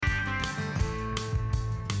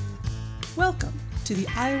Welcome to the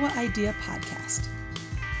Iowa Idea Podcast.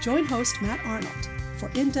 Join host Matt Arnold for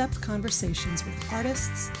in-depth conversations with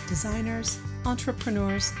artists, designers,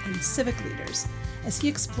 entrepreneurs, and civic leaders as he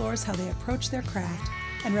explores how they approach their craft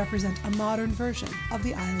and represent a modern version of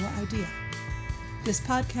the Iowa idea. This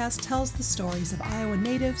podcast tells the stories of Iowa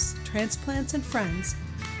natives, transplants, and friends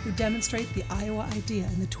who demonstrate the Iowa idea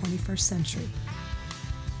in the 21st century.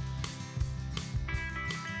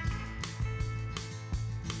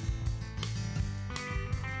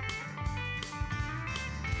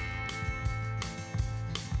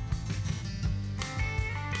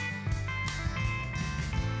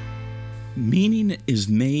 Meaning is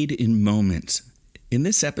made in moments. In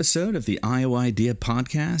this episode of the Iowa Idea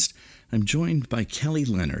Podcast, I'm joined by Kelly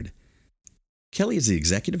Leonard. Kelly is the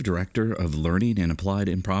Executive Director of Learning and Applied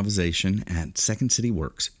Improvisation at Second City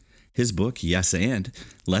Works. His book, Yes and,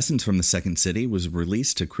 Lessons from the Second City, was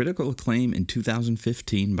released to critical acclaim in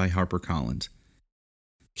 2015 by HarperCollins.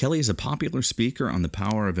 Kelly is a popular speaker on the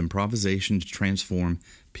power of improvisation to transform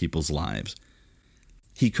people's lives.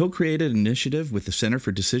 He co-created an initiative with the Center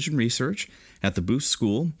for Decision Research at the Booth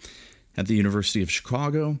School at the University of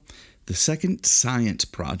Chicago, the Second Science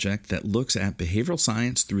Project that looks at behavioral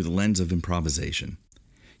science through the lens of improvisation.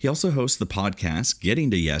 He also hosts the podcast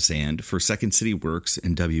Getting to Yes and for Second City Works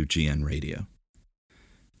and WGN Radio.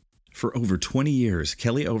 For over 20 years,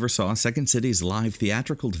 Kelly oversaw Second City's live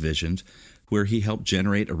theatrical divisions, where he helped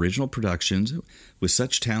generate original productions with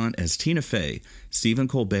such talent as Tina Fey, Stephen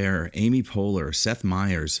Colbert, Amy Poehler, Seth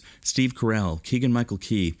Meyers, Steve Carell, Keegan-Michael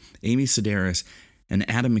Key, Amy Sedaris, and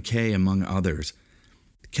Adam McKay, among others.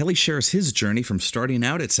 Kelly shares his journey from starting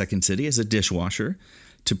out at Second City as a dishwasher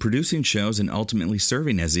to producing shows and ultimately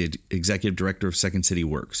serving as the executive director of Second City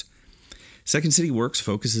Works. Second City Works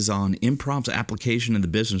focuses on improv's application in the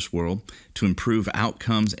business world to improve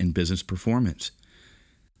outcomes and business performance.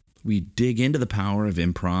 We dig into the power of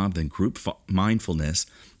improv and group mindfulness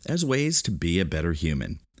as ways to be a better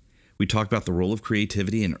human. We talk about the role of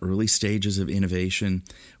creativity in early stages of innovation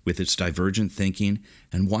with its divergent thinking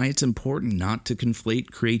and why it's important not to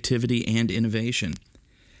conflate creativity and innovation.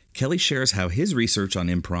 Kelly shares how his research on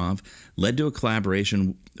improv led to a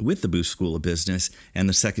collaboration with the Booth School of Business and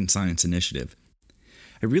the Second Science Initiative.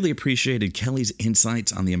 I really appreciated Kelly's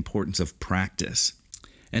insights on the importance of practice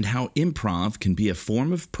and how improv can be a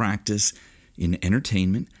form of practice in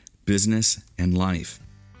entertainment, business, and life.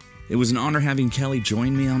 It was an honor having Kelly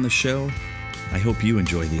join me on the show. I hope you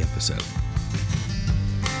enjoy the episode.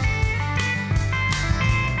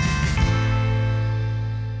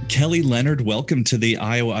 Kelly Leonard, welcome to the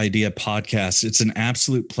Iowa Idea Podcast. It's an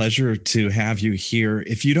absolute pleasure to have you here.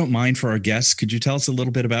 If you don't mind, for our guests, could you tell us a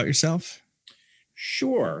little bit about yourself?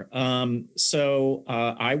 Sure. So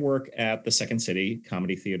I work at the Second City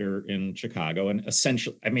Comedy Theater in Chicago, and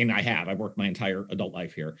essentially, I've worked my entire adult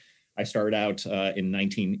life here. I started out in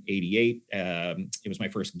 1988. It was my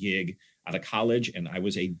first gig out of college, and I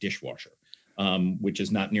was a dishwasher, which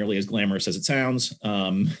is not nearly as glamorous as it sounds.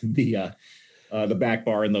 The back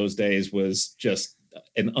bar in those days was just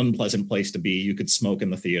an unpleasant place to be. You could smoke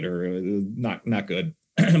in the theater, not good,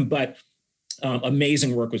 but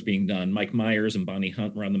amazing work was being done. Mike Myers and Bonnie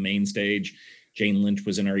Hunt were on the main stage. Jane Lynch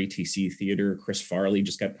was in our ETC theater. Chris Farley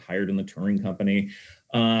just got hired in the touring company.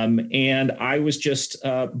 And I was just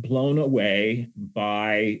blown away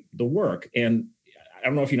by the work. And I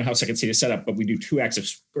don't know if you know how Second City is set up, but we do 2 acts of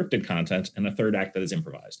scripted content and a third act that is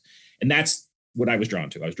improvised. And that's what I was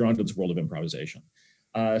drawn to. I was drawn to this world of improvisation.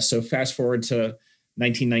 So fast forward to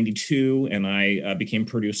 1992, and I became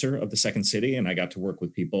producer of the Second City, and I got to work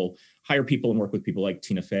with people, hire people and work with people like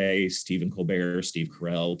Tina Fey, Stephen Colbert, Steve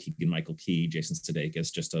Carell, Keegan-Michael Key, Jason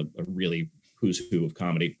Sudeikis, just a really who's who of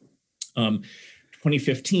comedy.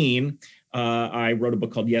 2015, I wrote a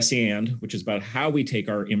book called Yes and, which is about how we take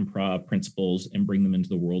our improv principles and bring them into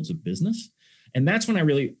the worlds of business. And that's when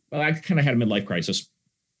I kind of had a midlife crisis.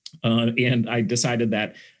 And I decided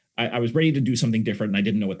that I was ready to do something different, and I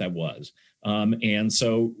didn't know what that was. And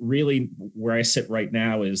so really where I sit right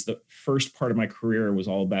now is the first part of my career was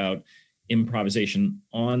all about improvisation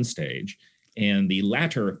on stage. And the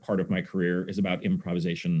latter part of my career is about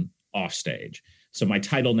improvisation off stage. So my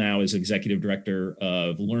title now is Executive Director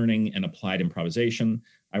of Learning and Applied Improvisation.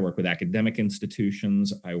 I work with academic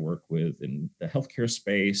institutions. I work in the healthcare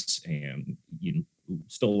space, and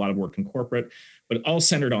still a lot of work in corporate, but all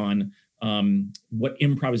centered on what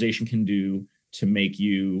improvisation can do to make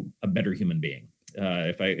you a better human being.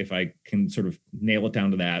 If I can sort of nail it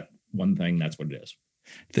down to that one thing, that's what it is.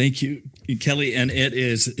 Thank you, Kelly. And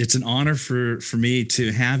it's an honor for me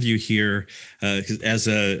to have you here. As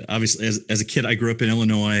a kid, I grew up in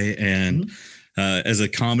Illinois, and as a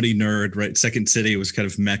comedy nerd, right? Second City was kind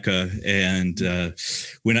of mecca. And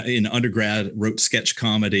when I, in undergrad, wrote sketch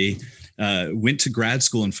comedy, went to grad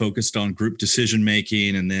school and focused on group decision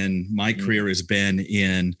making. And then my career has been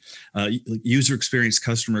in user experience,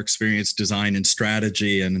 customer experience, design, and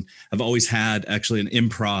strategy. And I've always had actually an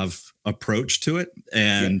improv approach to it.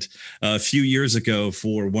 And a few years ago,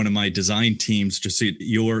 for one of my design teams, just so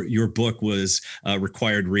your book was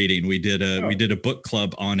required reading. We did a book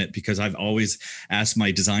club on it because I've always asked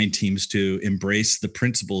my design teams to embrace the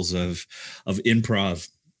principles of improv.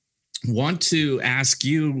 Want to ask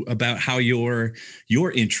you about how your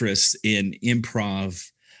interests in improv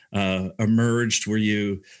emerged. Were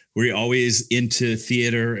you always into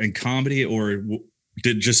theater and comedy, or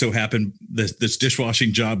did it just so happen that this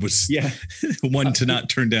dishwashing job was one to not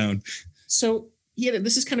turn down? So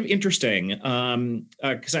this is kind of interesting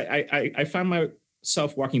because I found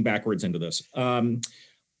myself walking backwards into this.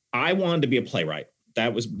 I wanted to be a playwright.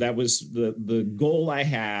 That was the goal I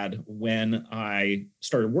had when I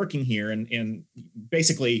started working here. And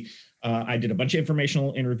basically, I did a bunch of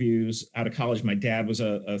informational interviews out of college. My dad was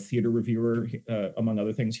a theater reviewer, among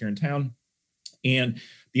other things, here in town. And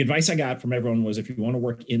the advice I got from everyone was, if you want to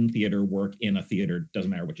work in theater, work in a theater. Doesn't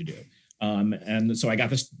matter what you do. And so I got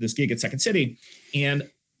this gig at Second City, and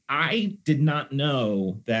I did not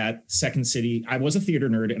know that Second City, I was a theater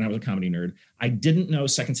nerd and I was a comedy nerd. I didn't know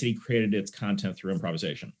Second City created its content through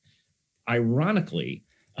improvisation. Ironically,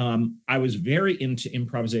 I was very into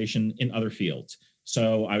improvisation in other fields.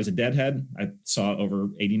 So I was a Deadhead. I saw over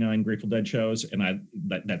 89 Grateful Dead shows, and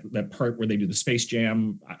that part where they do the Space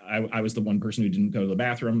Jam, I was the one person who didn't go to the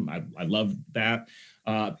bathroom. I loved that.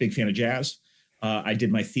 Big fan of jazz. I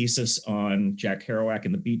did my thesis on Jack Kerouac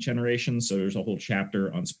and the Beat Generation. So there's a whole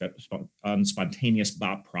chapter on spontaneous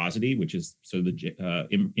bop prosody, which is the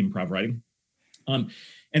improv writing.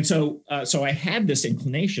 And so I had this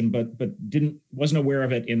inclination, but wasn't aware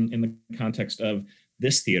of it in the context of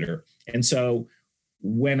this theater. And so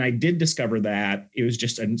when I did discover that, it was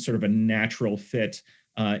just a sort of a natural fit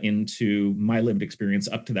into my lived experience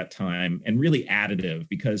up to that time, and really additive,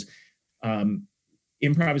 because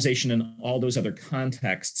improvisation in all those other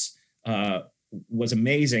contexts was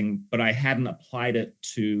amazing, but I hadn't applied it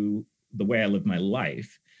to the way I live my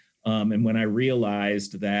life. And when I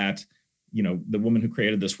realized that, the woman who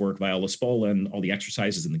created this work, Viola Spolin, all the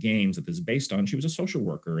exercises and the games that this is based on, she was a social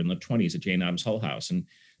worker in the 1920s at Jane Addams Hull House. And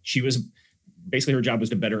she was basically, her job was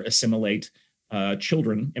to better assimilate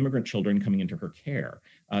immigrant children coming into her care.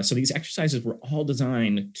 So these exercises were all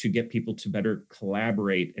designed to get people to better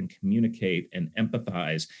collaborate and communicate and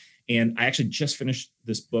empathize. And I actually just finished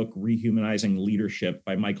this book, Rehumanizing Leadership,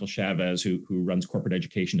 by Michael Chavez, who runs corporate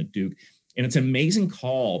education at Duke. And it's an amazing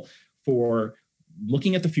call for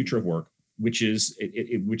looking at the future of work, which is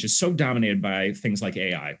so dominated by things like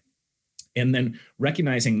AI. And then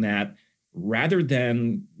recognizing that rather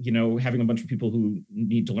than, having a bunch of people who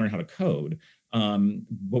need to learn how to code,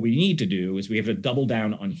 what we need to do is we have to double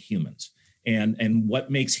down on humans and what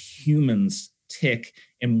makes humans tick,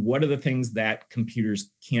 and what are the things that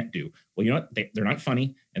computers can't do. Well, you know what? They're not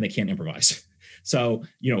funny and they can't improvise. So,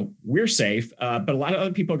 we're safe, but a lot of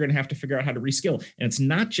other people are going to have to figure out how to reskill. And it's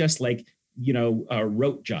not just like,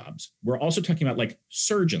 rote jobs. We're also talking about like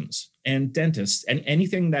surgeons and dentists, and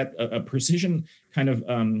anything that a precision kind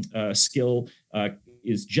of skill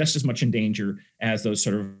is just as much in danger as those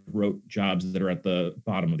sort of rote jobs that are at the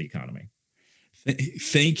bottom of the economy.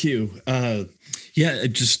 Thank you.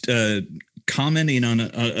 Just commenting on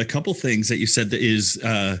a couple things that you said, that is,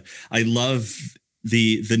 I love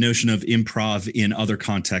the notion of improv in other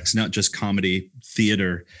contexts, not just comedy,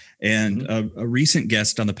 theater. And a recent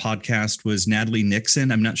guest on the podcast was Natalie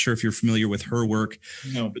Nixon. I'm not sure if you're familiar with her work,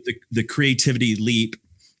 but the Creativity Leap.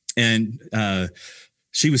 And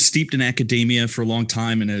she was steeped in academia for a long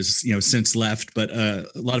time and has, since left. But a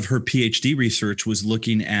lot of her PhD research was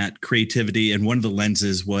looking at creativity, and one of the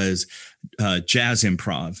lenses was jazz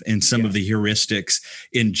improv and some of the heuristics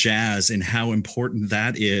in jazz, and how important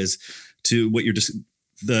that is to what you're just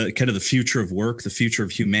the kind of the future of work, the future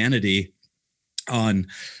of humanity, on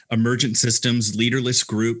emergent systems, leaderless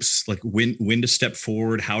groups, like when to step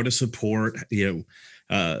forward, how to support,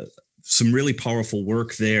 some really powerful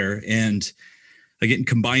work there. And again,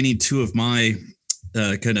 combining two of my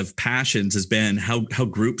kind of passions has been how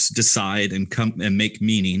groups decide and come and make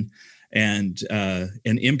meaning, and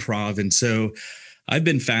improv. And so I've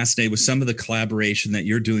been fascinated with some of the collaboration that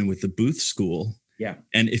you're doing with the Booth School. Yeah.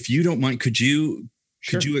 And if you don't mind, could you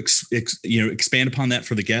expand upon that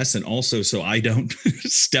for the guests, and also so I don't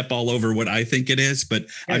step all over what I think it is, but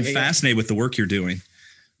I'm fascinated with the work you're doing.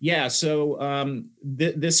 Yeah. So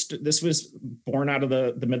this was born out of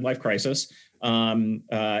the midlife crisis,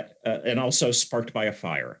 and also sparked by a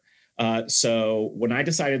fire. So when I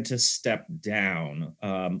decided to step down,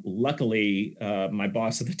 luckily my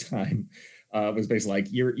boss at the time was basically like,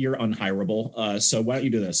 "You're unhireable. So why don't you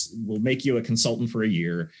do this? We'll make you a consultant for a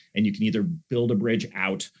year, and you can either build a bridge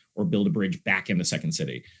out or build a bridge back into Second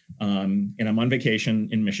City." And I'm on vacation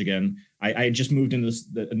in Michigan. I had just moved into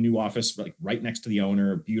a new office, like right next to the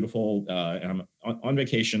owner, beautiful. And I'm on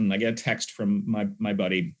vacation. I get a text from my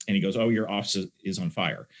buddy, and he goes, "Oh, your office is on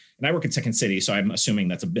fire." And I work at Second City, so I'm assuming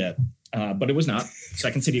that's a bit, but it was not.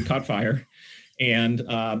 Second City caught fire, and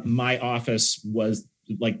my office was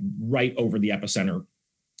like right over the epicenter,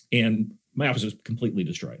 and my office was completely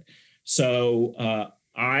destroyed. So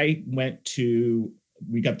I went to.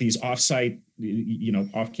 We got these offsite,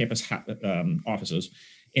 off-campus offices,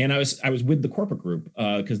 and I was with the corporate group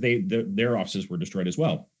because their offices were destroyed as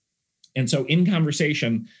well. And so, in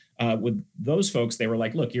conversation with those folks, they were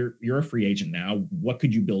like, "Look, you're a free agent now. What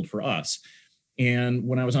could you build for us?" And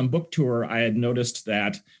when I was on book tour, I had noticed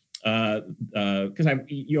that because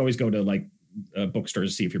you always go to like bookstores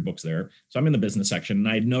to see if your book's there. So I'm in the business section, and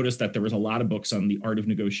I had noticed that there was a lot of books on the art of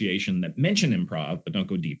negotiation that mention improv but don't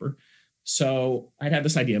go deeper. So I'd had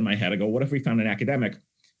this idea in my head. I go, what if we found an academic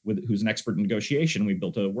who's an expert in negotiation? We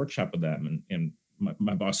built a workshop with them. And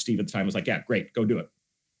my boss, Steve, at the time was like, "Yeah, great, go do it."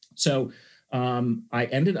 So I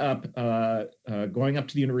ended up going up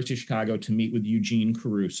to the University of Chicago to meet with Eugene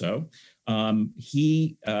Caruso.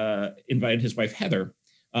 He invited his wife, Heather,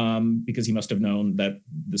 because he must have known that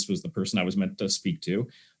this was the person I was meant to speak to.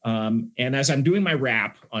 And as I'm doing my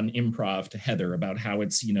rap on improv to Heather about how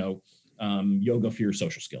it's, yoga for your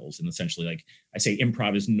social skills. And essentially, like I say,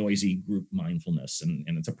 improv is noisy group mindfulness, and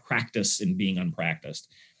it's a practice in being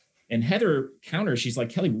unpracticed. And Heather counters, she's like,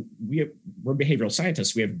 "Kelly, we're behavioral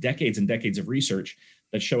scientists. We have decades and decades of research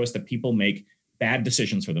that show us that people make bad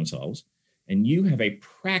decisions for themselves. And you have a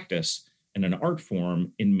practice and an art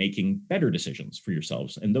form in making better decisions for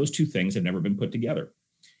yourselves. And those two things have never been put together."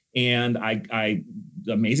 And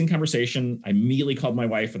amazing conversation. I immediately called my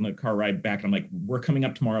wife on the car ride back, and I'm like, "We're coming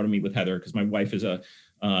up tomorrow to meet with Heather," because my wife is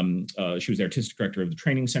she was the artistic director of the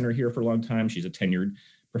training center here for a long time. She's a tenured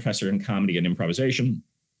professor in comedy and improvisation.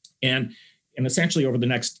 And essentially over the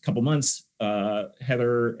next couple months,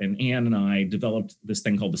 Heather and Ann and I developed this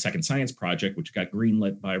thing called the Second Science Project, which got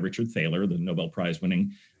greenlit by Richard Thaler, the Nobel Prize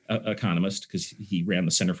winning economist, because he ran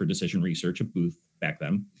the Center for Decision Research at Booth back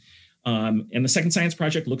then. And the Second Science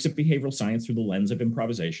Project looks at behavioral science through the lens of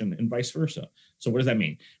improvisation and vice versa. So what does that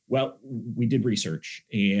mean? Well, we did research,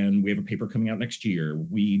 and we have a paper coming out next year.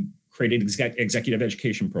 We created executive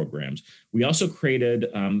education programs. We also created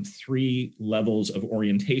 3 levels of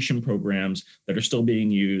orientation programs that are still being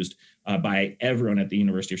used by everyone at the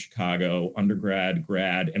University of Chicago, undergrad,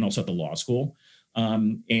 grad, and also at the law school.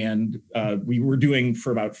 We were doing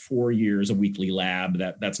for about 4 years a weekly lab.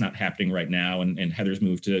 That's not happening right now. And Heather's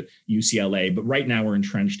moved to UCLA, but right now we're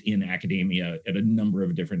entrenched in academia at a number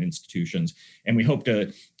of different institutions. And we hope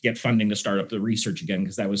to get funding to start up the research again,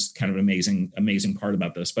 because that was kind of an amazing part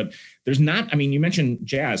about this. But there's not, you mentioned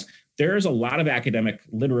jazz. There's a lot of academic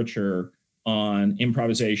literature on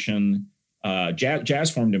improvisation, jazz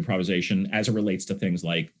formed improvisation as it relates to things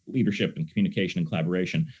like leadership and communication and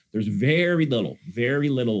collaboration. There's very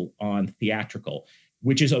little on theatrical,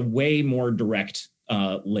 which is a way more direct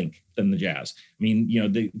link than the jazz.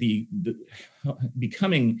 The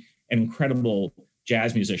becoming an incredible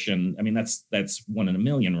jazz musician, that's 1 in a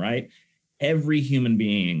million, right? Every human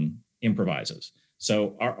being improvises.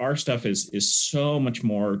 So our stuff is so much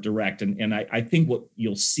more direct. And I think what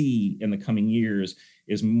you'll see in the coming years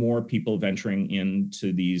is more people venturing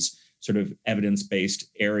into these sort of evidence-based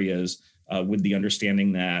areas with the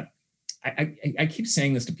understanding that I keep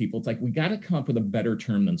saying this to people. It's like, we got to come up with a better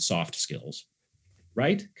term than soft skills,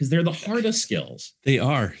 right? Because they're the hardest skills. They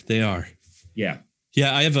are. Yeah.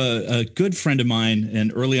 Yeah. I have a good friend of mine,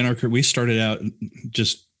 and early in our career, we started out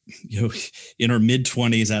just, in our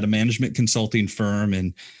mid-20s at a management consulting firm.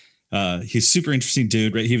 And he's a super interesting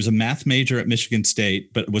dude, right? He was a math major at Michigan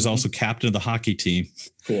State, but was also captain of the hockey team.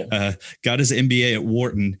 Cool. Got his MBA at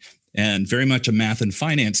Wharton, and very much a math and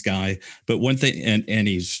finance guy. But one thing, and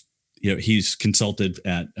he's consulted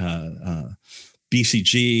at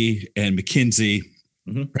BCG and McKinsey.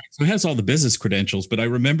 Mm-hmm. Right? So he has all the business credentials. But I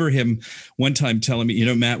remember him one time telling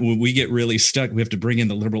me, Matt, when we get really stuck, we have to bring in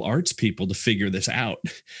the liberal arts people to figure this out.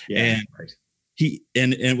 Yeah, and right.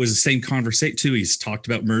 And it was the same conversation too. He's talked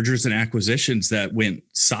about mergers and acquisitions that went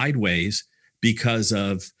sideways because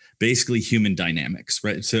of basically human dynamics,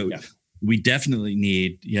 right? So we definitely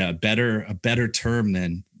need a better term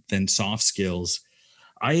than than soft skills.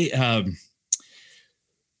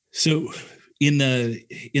 So in the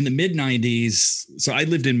mid 90s, so I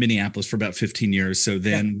lived in Minneapolis for about 15 years. So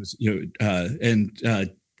then,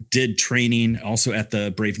 did training also at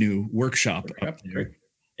the Brave New Workshop up there. Great.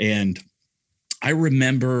 And I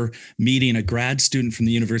remember meeting a grad student from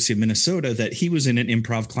the University of Minnesota that he was in an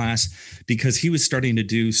improv class because he was starting to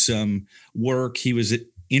do some work. He was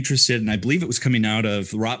interested, and I believe it was coming out of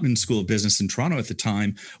the Rotman School of Business in Toronto at the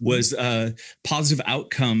time, was positive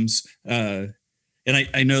outcomes. And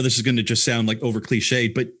I know this is going to just sound like over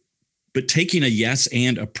cliched, but taking a yes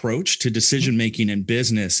and approach to decision making in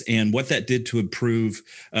business and what that did to improve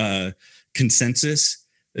consensus,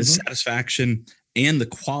 satisfaction, and the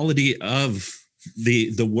quality of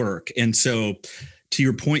the work. And so to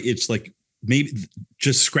your point, it's like maybe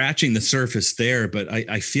just scratching the surface there, but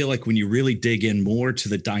I feel like when you really dig in more to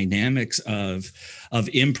the dynamics of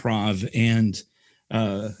improv, and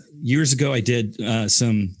years ago I did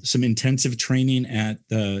some intensive training at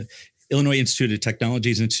the Illinois Institute of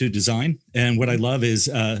Technology's Institute of Design. And what I love is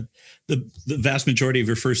the vast majority of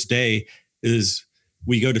your first day is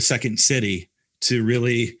we go to Second City to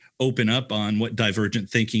really open up on what divergent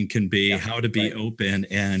thinking can be, how to be open.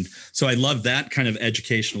 And so I love that kind of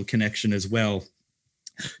educational connection as well.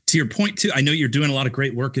 To your point too, I know you're doing a lot of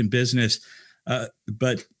great work in business,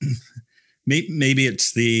 but maybe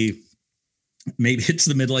it's the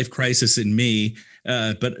midlife crisis in me,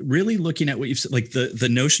 but really looking at what you've said, like the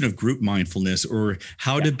notion of group mindfulness or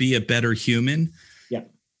how to be a better human. Yeah.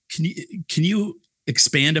 Can you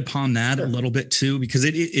expand upon that a little bit too? Because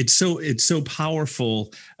it's so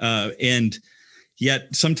powerful. And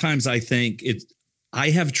yet sometimes I think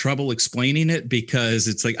I have trouble explaining it because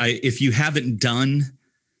it's like, if you haven't done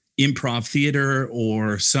improv theater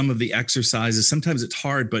or some of the exercises, sometimes it's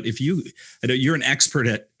hard, but I know you're an expert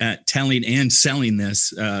at telling and selling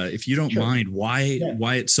this. If you don't mind, why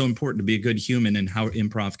it's so important to be a good human and how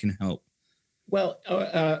improv can help. Well,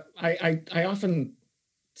 I often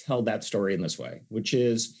tell that story in this way, which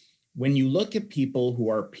is when you look at people who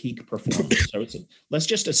are peak performers, so let's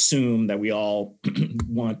just assume that we all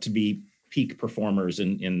want to be peak performers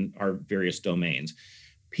in our various domains.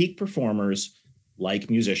 Peak performers, like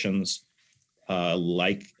musicians,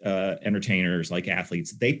 like entertainers, like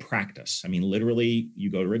athletes, they practice. I mean, literally, you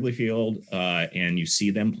go to Wrigley Field and you see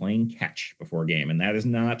them playing catch before a game. And that is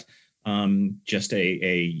not just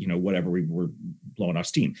whatever we were blowing off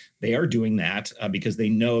steam. They are doing that because they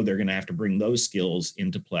know they're going to have to bring those skills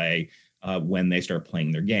into play when they start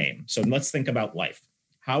playing their game. So let's think about life.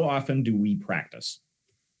 How often do we practice?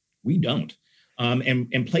 We don't.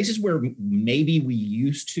 And places where maybe we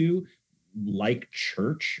used to, like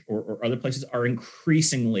church or other places, are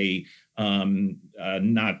increasingly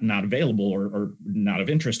not available or not of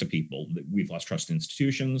interest to people. We've lost trust in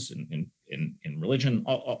institutions, in religion,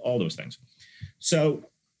 all those things. So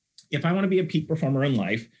if I want to be a peak performer in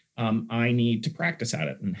life, I need to practice at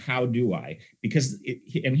it. And how do I? Because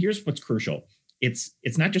and here's what's crucial. It's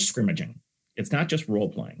not just scrimmaging. It's not just role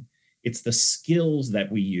playing. It's the skills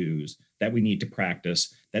that we use that we need to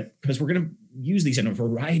practice, that because we're going to use these in a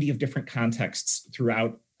variety of different contexts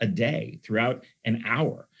throughout a day, throughout an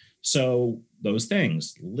hour. So those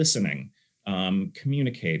things: listening,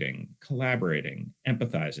 communicating, collaborating,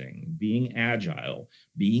 empathizing, being agile,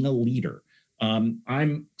 being a leader.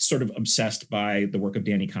 I'm sort of obsessed by the work of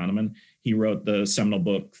Danny Kahneman. He wrote the seminal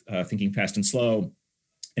book, Thinking Fast and Slow.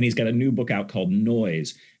 And he's got a new book out called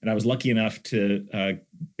Noise. And I was lucky enough to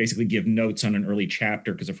basically give notes on an early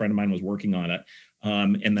chapter because a friend of mine was working on it.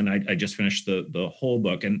 And then I just finished the whole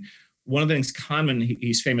book. And one of the things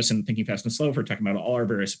he's famous in Thinking Fast and Slow for talking about all our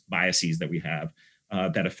various biases that we have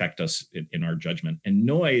that affect us in our judgment. And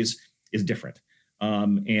noise is different.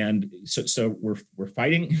 And so we're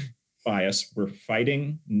fighting bias. We're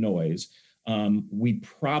fighting noise. We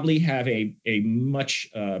probably have a much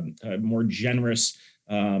more generous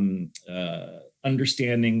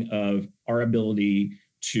understanding of our ability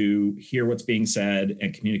to hear what's being said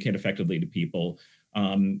and communicate effectively to people.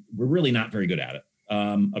 We're really not very good at it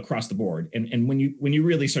across the board. And when you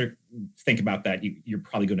really sort of think about that, you're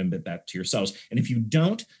probably going to admit that to yourselves. And if you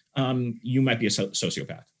don't, you might be a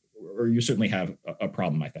sociopath, or you certainly have a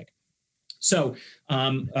problem, I think. So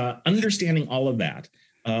understanding all of that,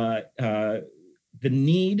 the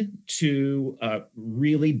need to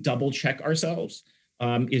really double check ourselves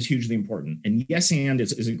is hugely important. And yes, and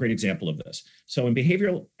is a great example of this. So in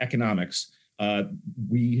behavioral economics,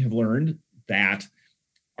 we have learned that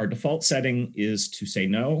our default setting is to say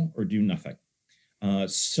no or do nothing.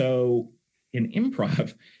 So in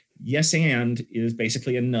improv, yes, and is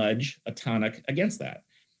basically a nudge, a tonic against that.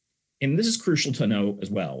 and this is crucial to know as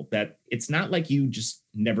well, that it's not like you just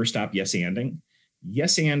never stop yes-anding.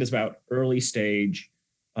 Yes and is about early stage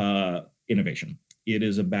innovation. It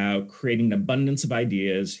is about creating an abundance of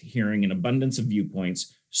ideas, hearing an abundance of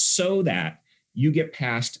viewpoints so that you get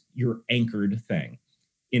past your anchored thing.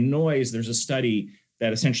 In noise, there's a study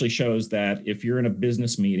that essentially shows that if you're in a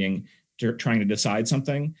business meeting trying to decide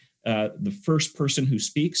something, the first person who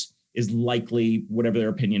speaks is likely, whatever their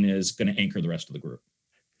opinion is, going to anchor the rest of the group.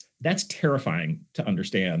 That's terrifying to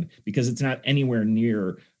understand because it's not anywhere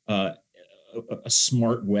near a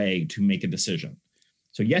smart way to make a decision.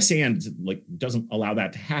 So yes and doesn't allow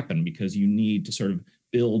that to happen because you need to sort of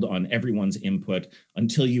build on everyone's input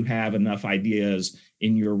until you have enough ideas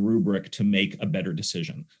in your rubric to make a better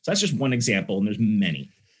decision. So that's just one example, and there's many.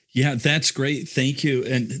 Yeah, that's great. Thank you.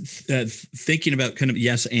 And thinking about kind of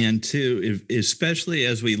yes and too, especially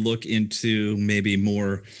as we look into maybe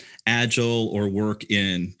more agile or work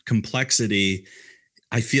in complexity,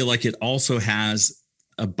 I feel like it also has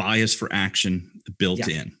a bias for action built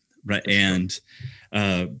in, right? And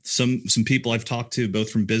some people I've talked to,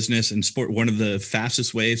 both from business and sport, one of the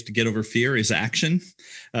fastest ways to get over fear is action.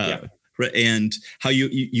 Right? And how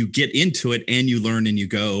you get into it and you learn and you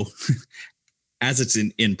go as it's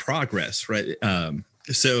in progress, right?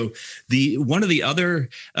 So one of the other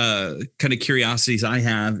kind of curiosities I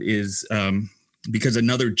have is because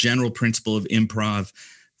another general principle of improv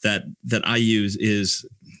that I use is,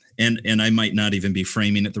 and I might not even be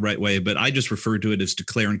framing it the right way, but I just refer to it as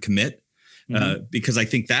declare and commit. Because I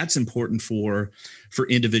think that's important for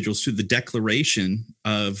individuals too, the declaration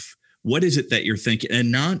of what is it that you're thinking,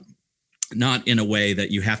 and not in a way that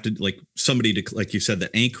you have to like somebody to, like you said,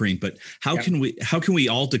 the anchoring, but how can we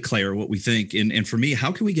all declare what we think? And for me,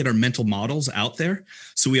 how can we get our mental models out there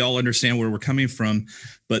so we all understand where we're coming from?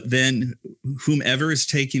 But then whomever is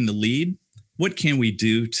taking the lead, what can we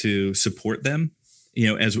do to support them,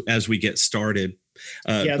 as we get started?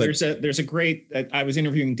 There's a great, I was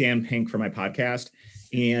interviewing Dan Pink for my podcast,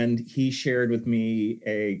 and he shared with me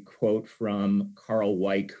a quote from Carl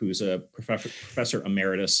Weick, who's a professor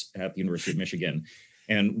emeritus at the University of Michigan.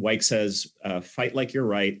 And Weick says, fight like you're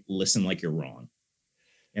right, listen like you're wrong.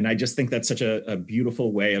 And I just think that's such a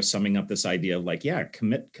beautiful way of summing up this idea of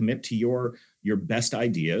commit to your best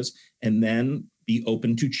ideas, and then be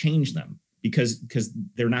open to change them because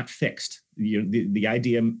they're not fixed. The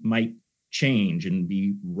idea might change and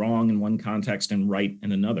be wrong in one context and right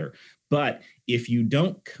in another. But if you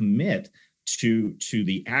don't commit to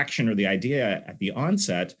the action or the idea at the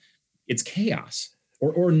onset, it's chaos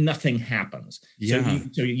or nothing happens. Yeah.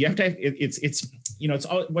 So you have to have, it's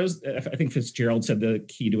all, I think Fitzgerald said the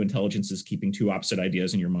key to intelligence is keeping two opposite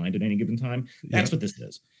ideas in your mind at any given time. That's what this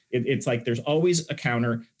is. It's like, there's always a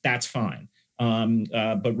counter. That's fine.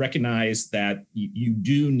 But recognize that you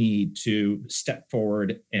do need to step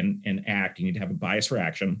forward and act. You need to have a bias for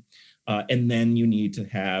action. And then you need to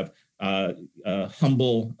have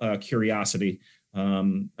humble curiosity,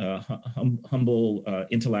 humble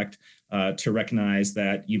intellect to recognize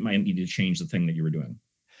that you might need to change the thing that you were doing.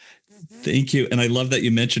 Thank you. And I love that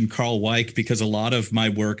you mentioned Carl Weick, because a lot of my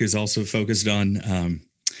work is also focused on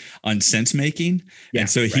sense making. And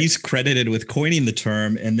so he's credited with coining the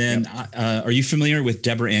term. And then are you familiar with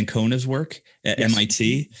Deborah Ancona's work at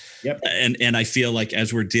MIT? Yep. And I feel like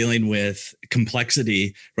as we're dealing with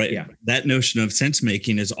complexity, right, that notion of sense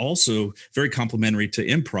making is also very complementary to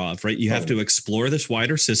improv, right? You have to explore this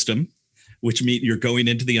wider system, which means you're going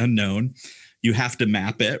into the unknown. You have to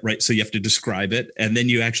map it, right? So you have to describe it, and then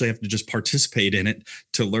you actually have to just participate in it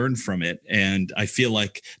to learn from it. And I feel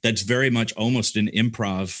like that's very much almost an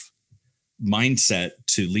improv mindset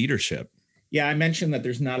to leadership. Yeah, I mentioned that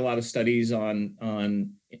there's not a lot of studies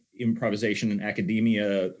on improvisation in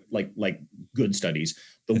academia, like good studies.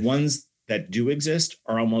 The ones that do exist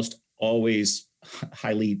are almost always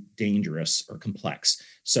highly dangerous or complex.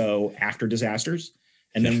 So after disasters,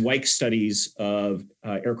 and then Weick studies of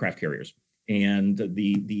aircraft carriers and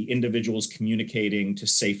the individuals communicating to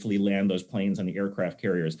safely land those planes on the aircraft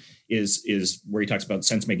carriers is where he talks about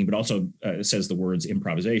sense making, but also says the words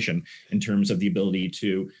improvisation in terms of the ability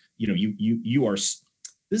to, you are, this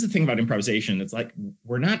is the thing about improvisation. It's like,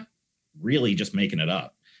 we're not really just making it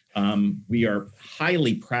up. We are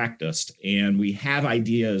highly practiced and we have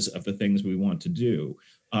ideas of the things we want to do.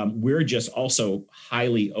 We're just also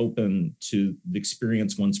highly open to the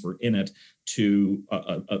experience once we're in it, to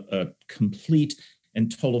a complete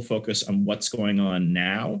and total focus on what's going on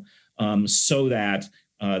now, so that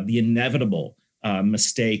the inevitable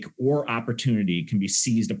mistake or opportunity can be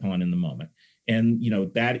seized upon in the moment. And,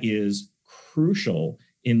 that is crucial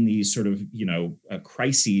in these sort of,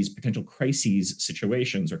 potential crises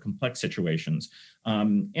situations or complex situations.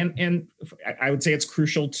 And I would say it's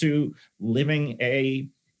crucial to living a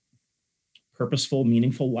purposeful,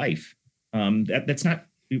 meaningful life. That's not,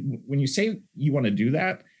 when you say you want to do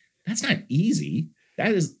that, that's not easy.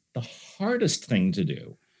 That is the hardest thing to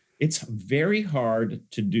do. It's very hard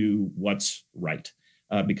to do what's right,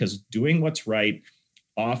 because doing what's right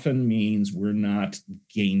often means we're not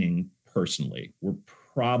gaining personally. We're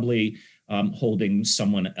probably holding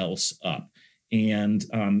someone else up. And,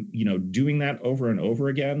 doing that over and over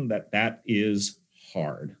again, that is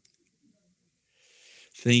hard.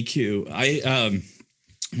 Thank you. I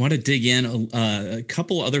want to dig in a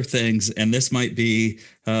couple other things, and this might be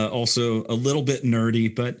also a little bit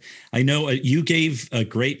nerdy, but I know you gave a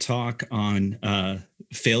great talk on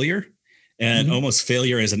failure and almost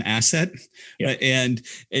failure as an asset. Yeah. And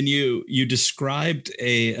you described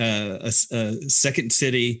a Second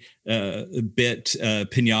City bit,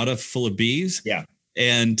 pinata full of bees. Yeah.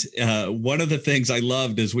 And one of the things I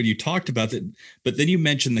loved is when you talked about that, but then you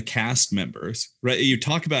mentioned the cast members, right? You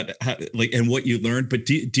talk about how, and what you learned, but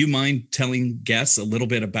do you mind telling guests a little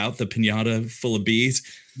bit about the pinata full of bees?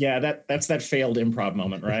 Yeah, that's that failed improv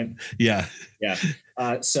moment, right? Yeah. Yeah.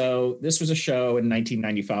 So this was a show in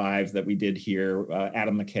 1995 that we did here,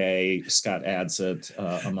 Adam McKay, Scott Adsit,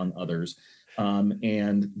 among others.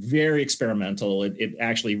 And very experimental. It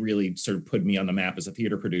actually really sort of put me on the map as a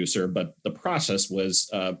theater producer, but the process was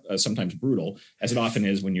sometimes brutal, as it often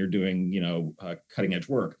is when you're doing, cutting edge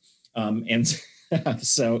work. And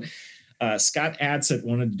so Scott Adsit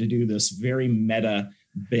wanted to do this very meta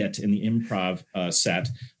bit in the improv set.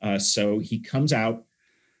 So he comes out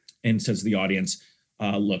and says to the audience,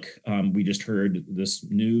 look, we just heard this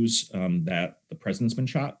news that the president's been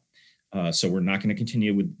shot. So we're not going to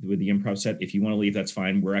continue with the improv set. If you want to leave, that's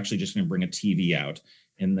fine. We're actually just going to bring a TV out,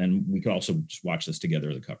 and then we could also just watch this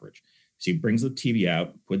together, the coverage. So he brings the TV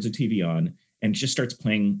out, puts the TV on, and just starts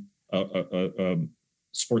playing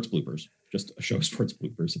sports bloopers, just a show of sports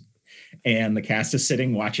bloopers. And the cast is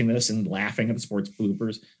sitting watching this and laughing at the sports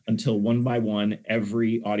bloopers until one by one,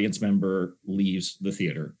 every audience member leaves the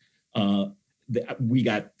theater. We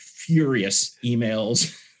got furious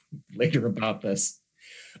emails later about this.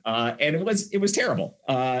 And it was terrible.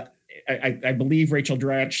 I believe Rachel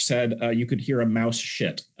Dratch said you could hear a mouse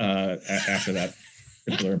shit after that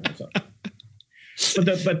particular episode.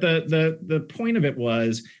 But the point of it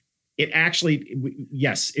was, it actually,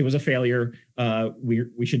 yes, it was a failure.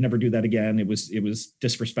 We should never do that again. It was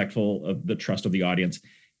disrespectful of the trust of the audience.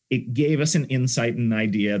 It gave us an insight and an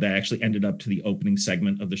idea that actually ended up to the opening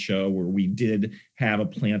segment of the show, where we did have a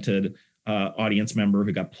planted audience member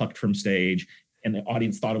who got plucked from stage. And the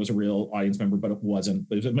audience thought it was a real audience member, but it wasn't.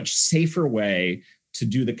 But it was a much safer way to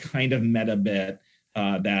do the kind of meta bit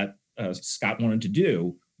that Scott wanted to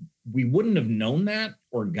do. We wouldn't have known that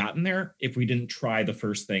or gotten there if we didn't try the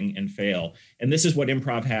first thing and fail. And this is what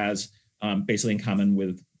improv has basically in common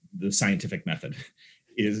with the scientific method.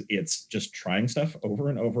 It's just trying stuff over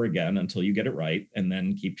and over again until you get it right, and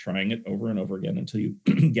then keep trying it over and over again until you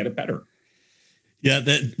get it better. Yeah,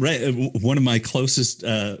 that right. One of my closest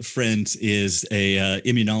friends is a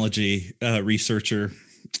immunology researcher,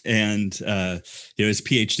 and his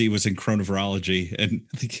PhD was in chronovirology. And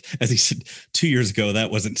I think, as he said 2 years ago,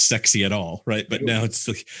 that wasn't sexy at all, right? But now it's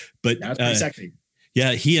like, now it's pretty sexy.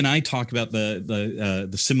 Yeah, he and I talk about the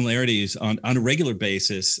similarities on a regular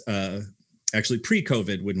basis. Actually,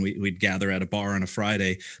 pre-COVID, when we'd gather at a bar on a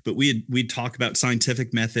Friday, but we'd talk about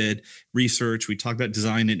scientific method, research. We talk about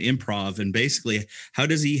design and improv, and basically, how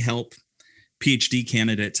does he help PhD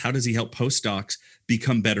candidates? How does he help postdocs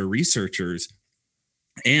become better researchers?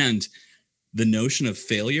 And the notion of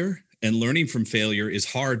failure and learning from failure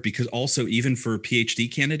is hard, because also, even for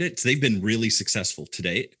PhD candidates, they've been really successful to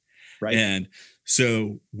date. Right. And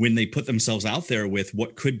so when they put themselves out there with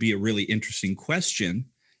what could be a really interesting question,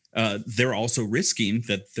 they're also risking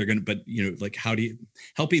that they're going to, but like, how do you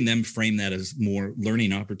helping them frame that as more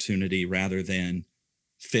learning opportunity rather than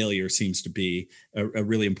failure seems to be a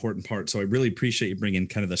really important part. So I really appreciate you bringing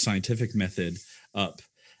kind of the scientific method up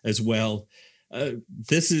as well.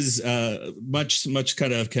 This is much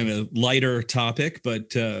kind of lighter topic,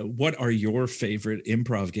 but what are your favorite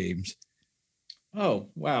improv games? Oh,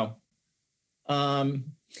 wow.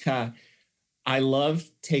 I love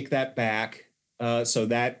Take That Back. So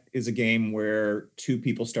that is a game where two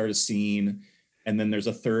people start a scene, and then there's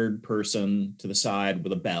a third person to the side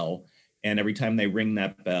with a bell. And every time they ring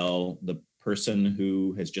that bell, the person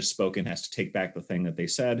who has just spoken has to take back the thing that they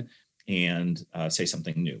said and say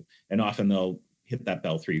something new. And often they'll hit that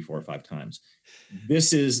bell 3, 4, 5 times.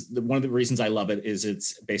 This is one of the reasons I love it is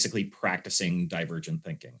it's basically practicing divergent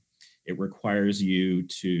thinking. It requires you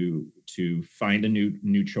to find a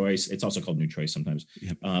new choice. It's also called new choice sometimes,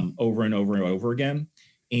 yep. Over and over and over again.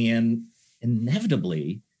 And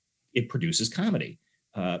inevitably, it produces comedy.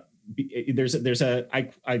 I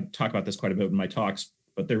talk about this quite a bit in my talks,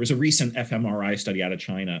 but there was a recent fMRI study out of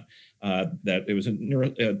China that it was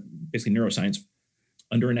basically neuroscience.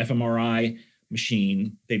 Under an fMRI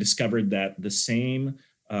machine, they discovered that the same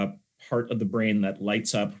part of the brain that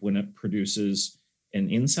lights up when it produces an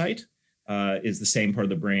insight is the same part of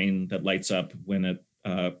the brain that lights up when it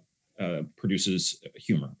produces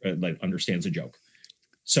humor, like understands a joke.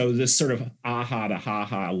 So this sort of aha to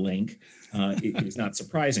ha-ha link is not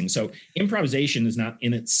surprising. So improvisation is not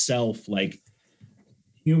in itself like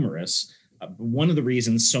humorous. One of the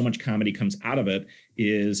reasons so much comedy comes out of it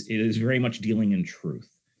is very much dealing in truth.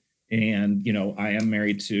 And, I am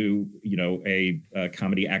married to, a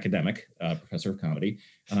comedy academic, professor of comedy,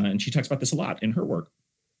 and she talks about this a lot in her work,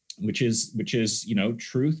 which is,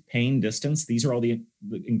 truth, pain, distance. These are all the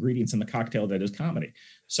ingredients in the cocktail that is comedy.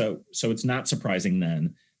 So it's not surprising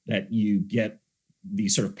then that you get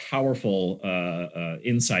these sort of powerful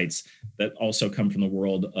insights that also come from the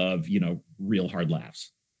world of, real hard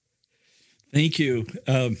laughs. Thank you.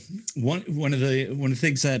 One of the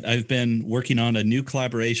things that I've been working on, a new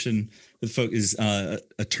collaboration with folks, is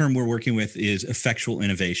a term we're working with is effectual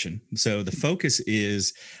innovation. So the focus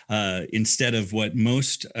is instead of what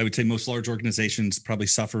most large organizations probably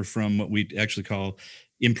suffer from, what we actually call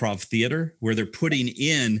improv theater, where they're putting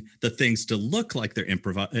in the things to look like they're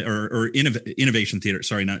innovation theater.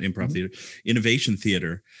 Sorry, not improv theater, innovation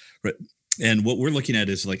theater. Right. And what we're looking at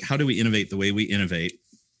is like, how do we innovate the way we innovate?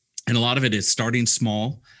 And a lot of it is starting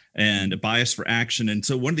small and a bias for action. And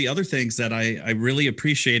so one of the other things that I really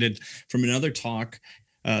appreciated from another talk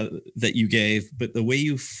that you gave, but the way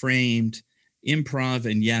you framed improv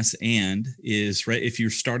and yes and is, right, if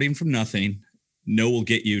you're starting from nothing, no will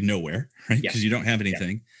get you nowhere, right? Because you don't have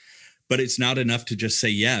anything. Yeah. But it's not enough to just say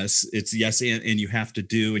yes. It's yes and you have to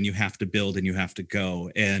do and you have to build and you have to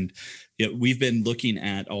go. And we've been looking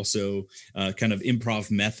at also kind of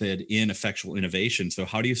improv method in effectual innovation. So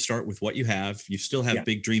how do you start with what you have? You still have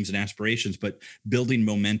big dreams and aspirations, but building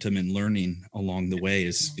momentum and learning along the way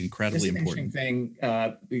is incredibly important. Thing,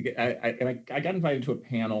 I got invited to a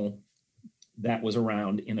panel that was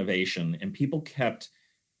around innovation, and people kept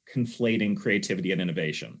conflating creativity and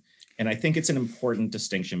innovation. And I think it's an important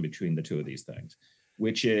distinction between the two of these things,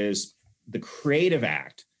 which is the creative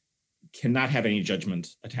act cannot have any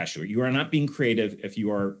judgment attached to it. You are not being creative if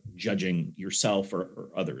you are judging yourself or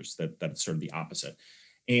others. That's sort of the opposite.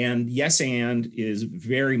 And yes and is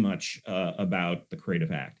very much about the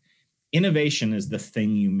creative act. Innovation is the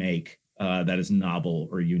thing you make that is novel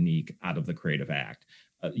or unique out of the creative act.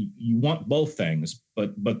 You want both things,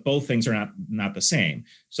 but both things are not the same.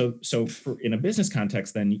 So in a business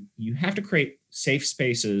context, then you have to create safe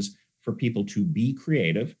spaces for people to be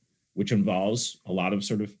creative, which involves a lot of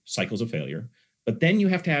sort of cycles of failure. But then you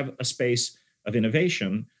have to have a space of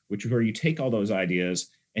innovation, which is where you take all those ideas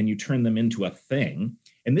and you turn them into a thing.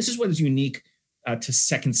 And this is what is unique to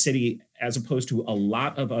Second City, as opposed to a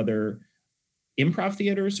lot of other improv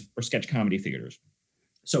theaters or sketch comedy theaters.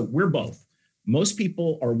 So we're both. Most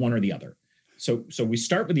people are one or the other. So we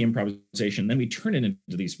start with the improvisation, then we turn it into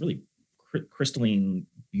these really crystalline,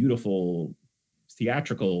 beautiful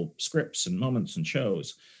theatrical scripts and moments and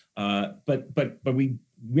shows. But we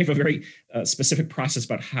have a very specific process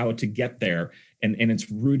about how to get there, and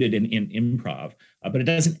it's rooted in improv, but it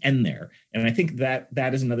doesn't end there. And I think that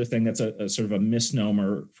is another thing that's a sort of a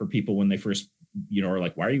misnomer for people when they first, are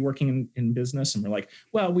like, why are you working in business? And we're like,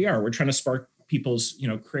 well, we're trying to spark people's,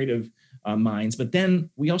 creative minds, but then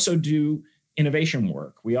we also do innovation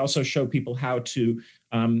work. We also show people how to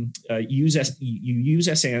use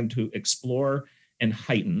S&D to explore and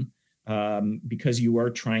heighten, because you are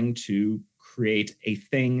trying to create a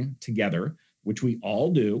thing together, which we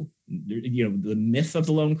all do. The myth of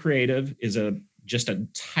the lone creative is just a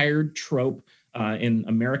tired trope in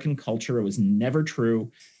American culture. It was never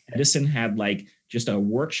true. Edison had just a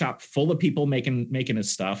workshop full of people making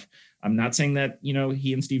his stuff. I'm not saying that,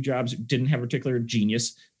 he and Steve Jobs didn't have particular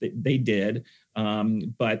genius. They did.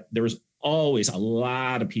 But there was always a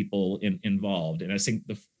lot of people involved. And I think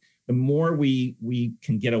the more we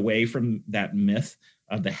can get away from that myth,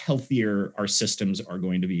 the healthier our systems are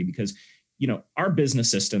going to be, because, our business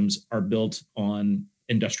systems are built on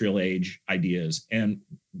industrial age ideas, and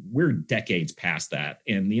we're decades past that,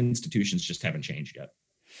 and the institutions just haven't changed yet.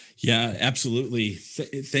 Yeah, absolutely.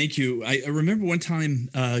 Thank you. I remember one time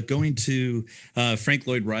going to Frank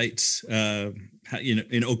Lloyd Wright's,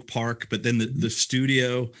 in Oak Park, but then the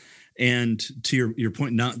studio. And to your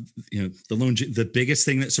point, not the biggest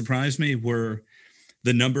thing that surprised me were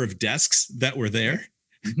the number of desks that were there.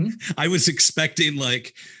 Mm-hmm. I was expecting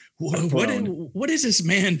like, what is this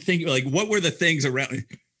man thinking? Like, what were the things around?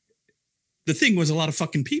 The thing was a lot of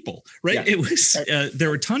fucking people, right? Yeah. It was, there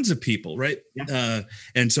were tons of people, right? Yeah.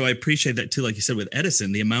 And so I appreciate that too. Like you said, with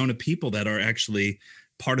Edison, the amount of people that are actually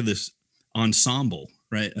part of this ensemble,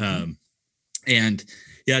 right? Mm-hmm. And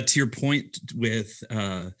yeah, to your point with,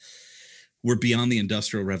 we're beyond the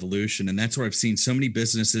Industrial Revolution. And that's where I've seen so many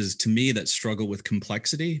businesses to me that struggle with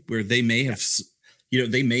complexity, where they may have,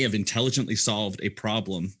 they may have intelligently solved a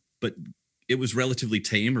problem, but it was relatively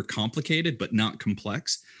tame or complicated, but not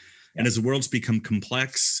complex. And as the world's become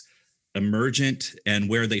complex, emergent, and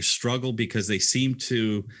where they struggle because they seem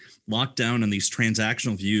to lock down on these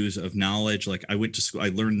transactional views of knowledge, like I went to school, I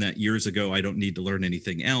learned that years ago, I don't need to learn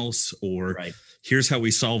anything else, or here's how we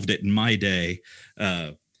solved it in my day,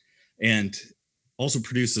 and also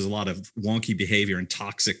produces a lot of wonky behavior and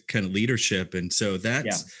toxic kind of leadership. And so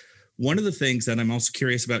that's one of the things that I'm also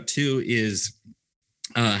curious about too, is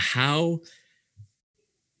how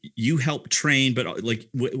you help train, but like,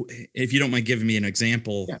 if you don't mind giving me an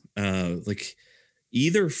example, like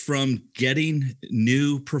either from getting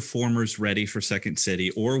new performers ready for Second City,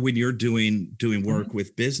 or when you're doing work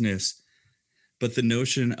with business, but the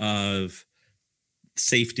notion of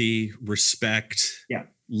safety, respect,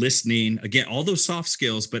 listening, again, all those soft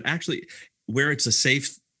skills, but actually where it's a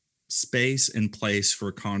safe space and place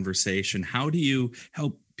for conversation. How do you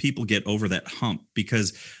help people get over that hump?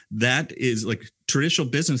 Because that is like traditional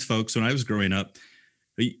business folks. When I was growing up,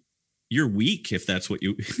 you're weak if that's what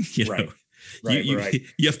you know. You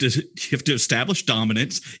have to establish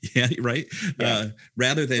dominance,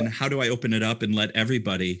 rather than how do I open it up and let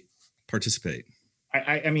everybody participate.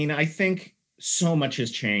 I mean, I think so much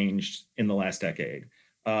has changed in the last decade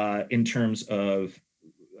in terms of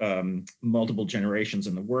multiple generations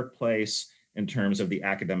in the workplace, in terms of the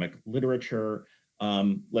academic literature.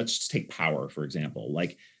 Let's just take power, for example.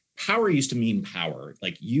 Like, power used to mean power.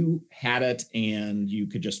 Like, you had it and you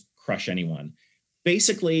could just crush anyone.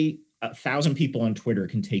 Basically, 1,000 people on Twitter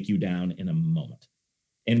can take you down in a moment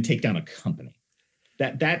and take down a company.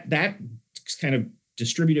 That kind of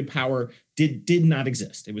distributed power did not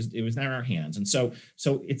exist. It was not in our hands. And so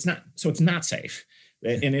it's not safe.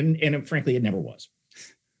 And frankly, it never was.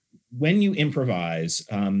 When you improvise,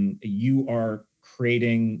 you are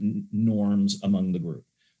creating norms among the group.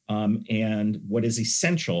 And what is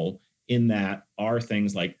essential in that are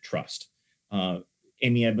things like trust.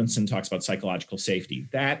 Amy Edmondson talks about psychological safety.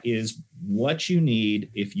 That is what you need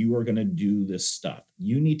if you are going to do this stuff.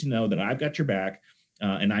 You need to know that I've got your back,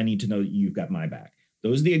 and I need to know that you've got my back.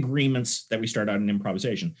 Those are the agreements that we start out in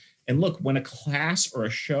improvisation. And look, when a class or a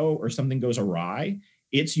show or something goes awry,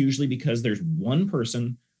 it's usually because there's one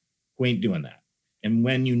person who ain't doing that. And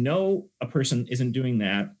when you know a person isn't doing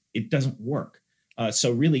that, it doesn't work.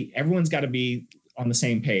 So really, everyone's got to be on the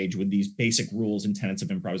same page with these basic rules and tenets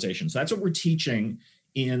of improvisation. So that's what we're teaching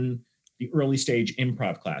in the early stage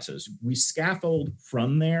improv classes. We scaffold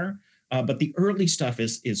from there, but the early stuff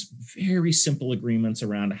is very simple agreements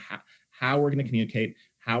around how we're going to communicate,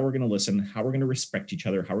 how we're going to listen, how we're going to respect each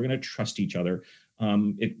other, how we're going to trust each other.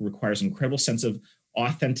 It requires an incredible sense of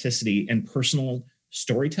authenticity and personal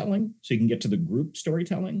storytelling, so you can get to the group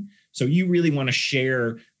storytelling. So you really want to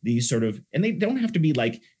share these sort of, and they don't have to be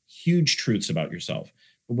like huge truths about yourself,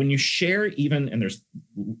 but when you share and there's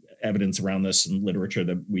evidence around this in literature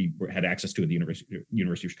that we had access to at the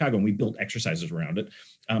University of Chicago, and we built exercises around it.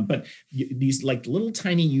 But these like little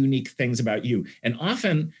tiny unique things about you. And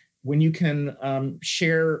often when you can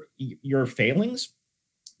share your failings,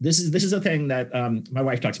 this is a thing that my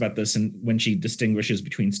wife talks about this, and when she distinguishes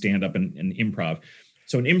between stand-up and improv.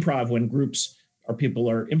 So in improv, when groups or people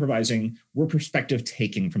are improvising, we're perspective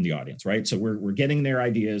taking from the audience, right? So we're getting their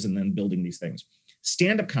ideas and then building these things.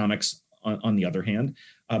 Stand-up comics, on the other hand,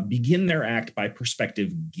 begin their act by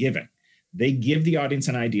perspective giving. They give the audience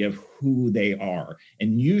an idea of who they are.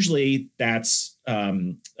 And usually that's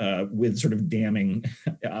with sort of damning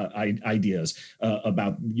ideas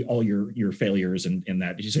about all your failures and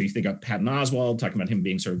that. So you think of Patton Oswalt talking about him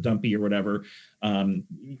being sort of dumpy or whatever.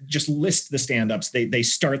 Just list the stand-ups. They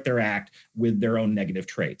start their act with their own negative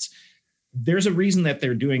traits. There's a reason that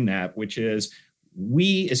they're doing that, which is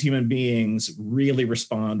we as human beings really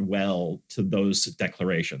respond well to those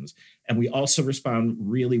declarations. And we also respond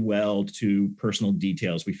really well to personal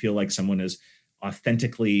details. We feel like someone is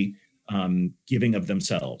authentically giving of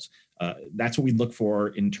themselves. That's what we look for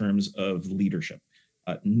in terms of leadership,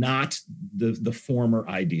 not the former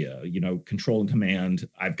idea, control and command.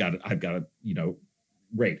 I've got to,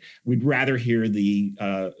 great. We'd rather hear the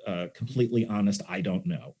completely honest, I don't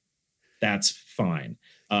know. That's fine.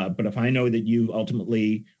 But if I know that you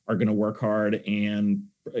ultimately are going to work hard and,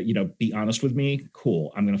 be honest with me,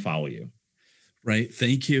 cool, I'm going to follow you. Right.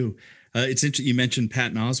 Thank you. It's interesting. You mentioned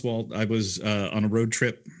Patton Oswalt. I was on a road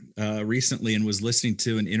trip recently and was listening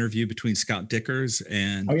to an interview between Scott Dickers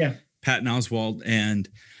and Patton Oswalt. And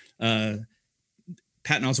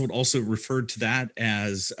Patton Oswalt also referred to that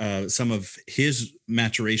as some of his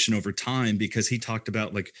maturation over time, because he talked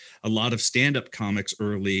about like a lot of stand-up comics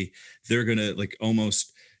early, they're going to like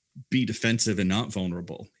almost be defensive and not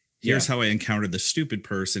vulnerable. Here's how I encountered the stupid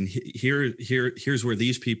person. Here's where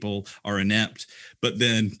these people are inept. But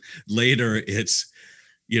then later it's,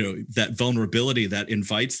 that vulnerability that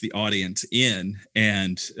invites the audience in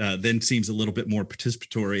and then seems a little bit more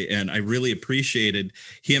participatory. And I really appreciated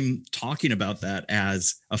him talking about that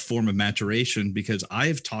as a form of maturation, because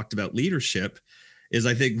I've talked about leadership is,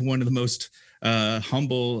 I think, one of the most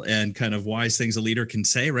humble and kind of wise things a leader can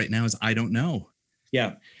say right now is, I don't know.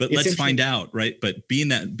 Yeah. But let's find out, right? But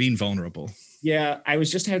being vulnerable. Yeah. I was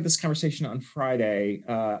just having this conversation on Friday.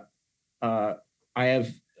 I have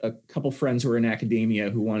a couple friends who are in academia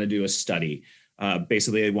who want to do a study.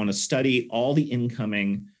 Basically, they want to study all the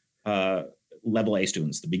incoming level A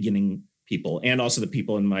students, the beginning people, and also the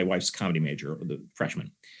people in my wife's comedy major, or the freshmen.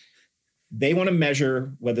 They want to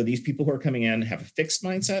measure whether these people who are coming in have a fixed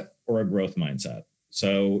mindset or a growth mindset.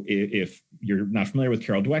 So if you're not familiar with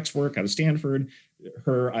Carol Dweck's work out of Stanford,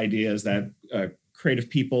 her idea is that creative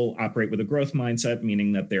people operate with a growth mindset,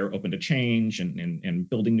 meaning that they're open to change and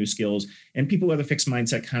building new skills. And people who have a fixed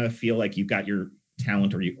mindset kind of feel like you've got your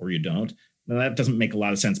talent or you don't. Now, that doesn't make a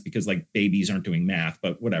lot of sense because like babies aren't doing math,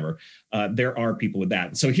 but whatever. There are people with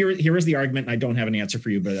that. So here is the argument. And I don't have an answer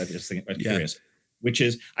for you, but I just think I'm curious, which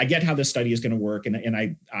is I get how this study is going to work.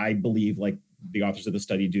 And I believe, like the authors of the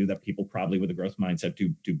study do, that people probably with a growth mindset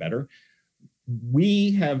do better.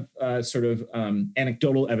 We have sort of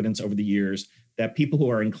anecdotal evidence over the years that people who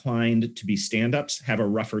are inclined to be stand-ups have a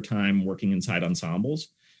rougher time working inside ensembles.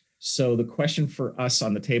 So the question for us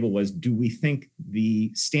on the table was, do we think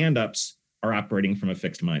the stand-ups are operating from a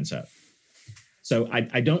fixed mindset? So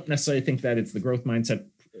I don't necessarily think that it's the growth mindset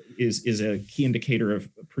is a key indicator of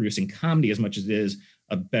producing comedy as much as it is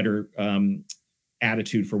a better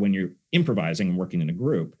attitude for when you're improvising and working in a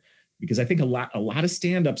group. Because I think a lot of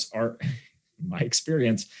stand-ups are, in my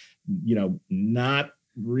experience, not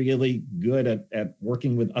really good at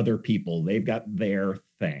working with other people. They've got their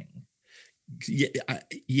thing.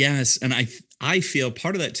 Yes. And I feel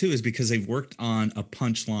part of that too is because they've worked on a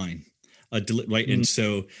punchline, right? Mm-hmm. And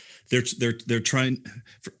so they're trying,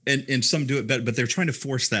 and some do it better, but they're trying to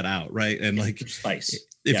force that out, right? And like, precise.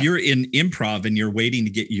 If you're in improv and you're waiting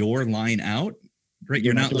to get your line out, right?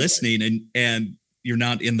 You're not listening and you're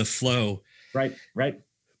not in the flow. Right.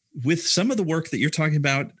 With some of the work that you're talking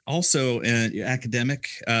about, also academic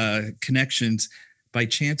connections, by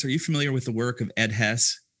chance, are you familiar with the work of Ed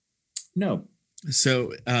Hess? No.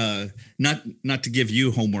 So not to give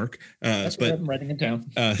you homework, but I'm writing it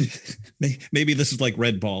down. Maybe this is like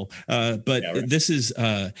Red Ball, but this is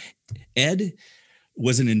Ed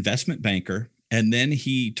was an investment banker, and then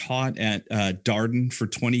he taught at Darden for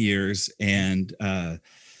 20 years, and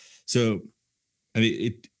so I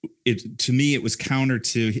mean it to me it was counter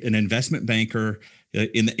to an investment banker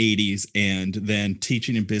in the 80s and then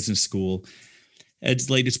teaching in business school.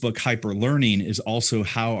 Ed's latest book, Hyper Learning, is also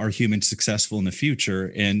how are humans successful in the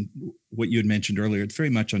future. And what you had mentioned earlier, it's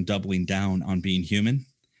very much on doubling down on being human.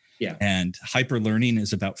 Yeah. And hyper learning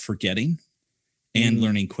is about forgetting and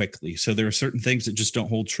learning quickly. So there are certain things that just don't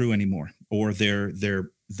hold true anymore, or they're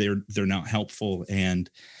not helpful. And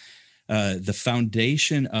the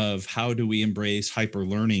foundation of how do we embrace hyper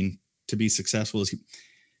learning to be successful is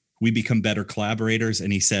we become better collaborators.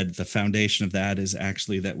 And he said the foundation of that is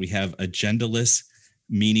actually that we have agendaless,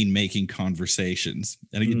 meaning-making conversations.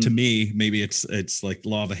 And to me, maybe it's like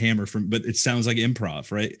law of the hammer but it sounds like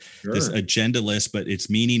improv, right? Sure. This agendaless, but it's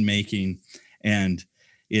meaning-making, and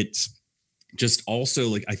it's just also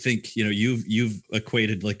like, I think, you've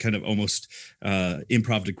equated like kind of almost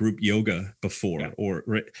improv to group yoga before, or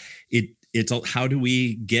it's all, how do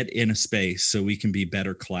we get in a space so we can be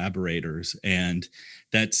better collaborators? And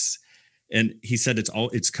he said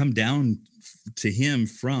it's come down to him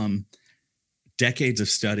from decades of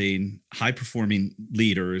studying high-performing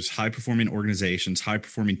leaders, high-performing organizations,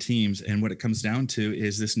 high-performing teams. And what it comes down to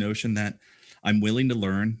is this notion that I'm willing to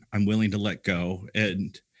learn, I'm willing to let go,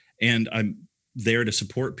 and and I'm there to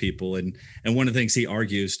support people. And one of the things he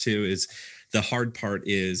argues too is the hard part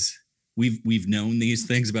is we've known these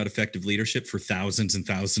things about effective leadership for thousands and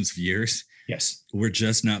thousands of years. Yes. We're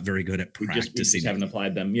just not very good at practicing. We just haven't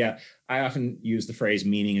applied them. Yeah. I often use the phrase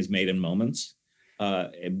meaning is made in moments.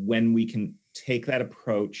 When we can take that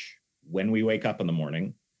approach when we wake up in the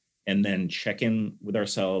morning and then check in with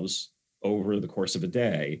ourselves over the course of a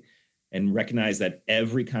day and recognize that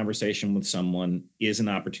every conversation with someone is an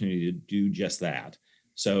opportunity to do just that.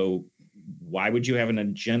 So why would you have an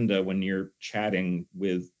agenda when you're chatting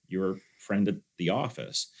with your friend at the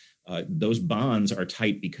office? Those bonds are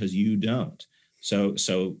tight because you don't. So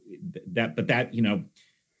that, you know,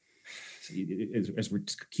 as we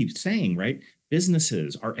keep saying, right?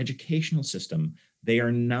 Businesses, our educational system, they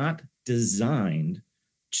are not designed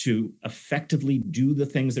to effectively do the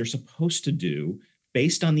things they're supposed to do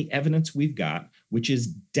based on the evidence we've got, which is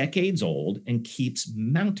decades old and keeps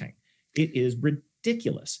mounting. It is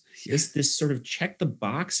ridiculous. This sort of check the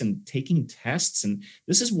box and taking tests. And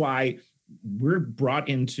this is why we're brought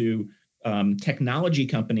into technology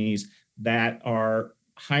companies that are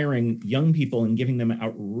hiring young people and giving them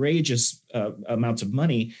outrageous amounts of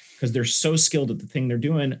money because they're so skilled at the thing they're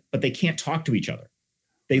doing, but they can't talk to each other.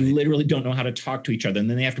 They literally don't know how to talk to each other. And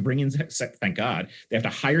then they have to bring in, thank God, they have to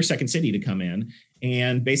hire Second City to come in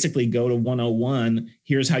and basically go to 101.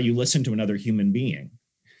 Here's how you listen to another human being.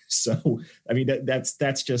 So, I mean,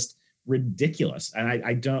 that's just ridiculous. And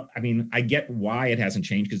I get why it hasn't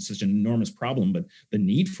changed because it's such an enormous problem, but the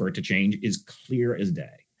need for it to change is clear as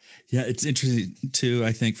day. Yeah, it's interesting too,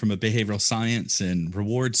 I think, from a behavioral science and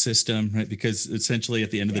reward system, right? Because essentially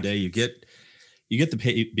at the end of the day, you get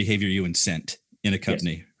the behavior you incent in a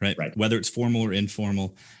company, right? Whether it's formal or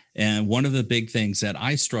informal. And one of the big things that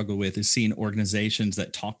I struggle with is seeing organizations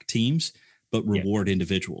that talk teams, but reward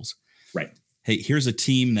individuals. Right. Hey, here's a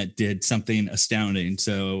team that did something astounding.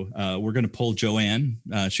 So we're going to pull Joanne.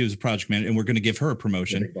 She was a project manager, and we're going to give her a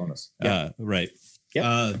promotion. Big bonus. Right.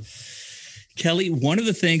 Yep. Kelly, one of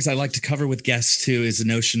the things I like to cover with guests too is the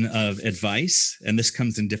notion of advice. And this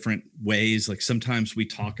comes in different ways. Like sometimes we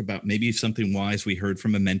talk about maybe something wise we heard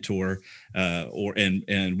from a mentor,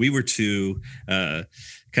 and we were too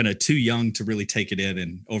young to really take it in.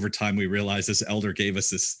 And over time, we realized this elder gave us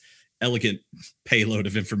this elegant payload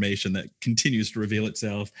of information that continues to reveal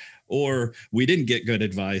itself, or we didn't get good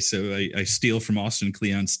advice. So I steal from Austin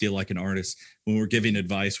Kleon, steal like an artist. When we're giving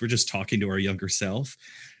advice, we're just talking to our younger self.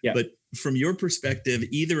 Yeah. But from your perspective,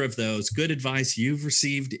 either of those, good advice you've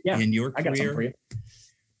received in your career? I got something for you.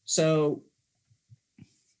 So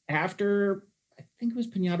after, I think it was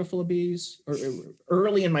Piñata Full of Bees, or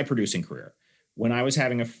early in my producing career, when I was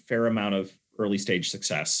having a fair amount of early stage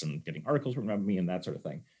success and getting articles written about me and that sort of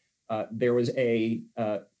thing, there was a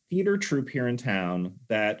theater troupe here in town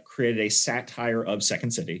that created a satire of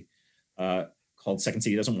Second City called Second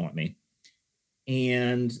City Doesn't Want Me.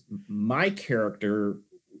 And my character,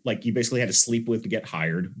 like, you basically had to sleep with to get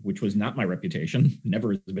hired, which was not my reputation,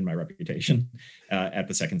 never has been my reputation at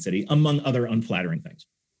the Second City, among other unflattering things.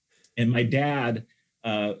 And my dad,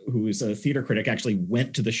 who was a theater critic, actually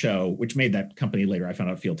went to the show, which made that company later, I found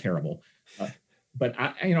out, feel terrible. But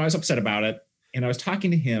I was upset about it. And I was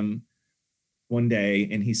talking to him one day,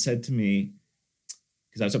 and he said to me,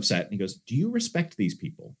 because I was upset, and he goes, "Do you respect these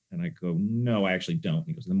people?" And I go, "No, I actually don't."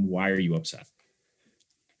 He goes, "Then why are you upset?"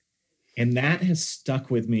 And that has stuck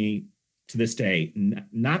with me to this day.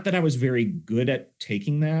 Not that I was very good at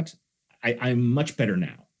taking that. I'm much better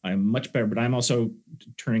now. I'm much better, but I'm also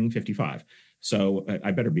turning 55. So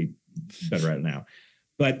I better be better at it now.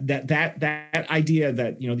 But that idea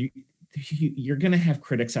that, you're going to have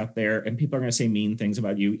critics out there and people are going to say mean things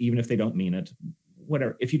about you, even if they don't mean it.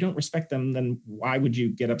 Whatever. If you don't respect them, then why would you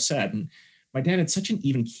get upset? And my dad had such an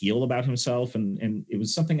even keel about himself, and it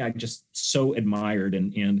was something I just so admired.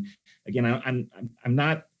 And again,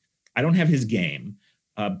 I don't have his game,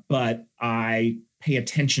 but I pay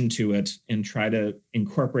attention to it and try to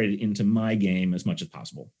incorporate it into my game as much as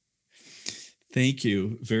possible. Thank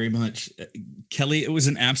you very much, Kelly. It was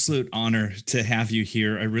an absolute honor to have you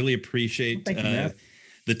here. I really appreciate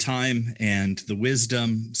the time and the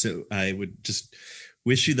wisdom. So I would just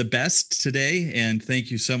wish you the best today. And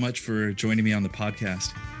thank you so much for joining me on the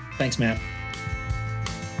podcast. Thanks, Matt.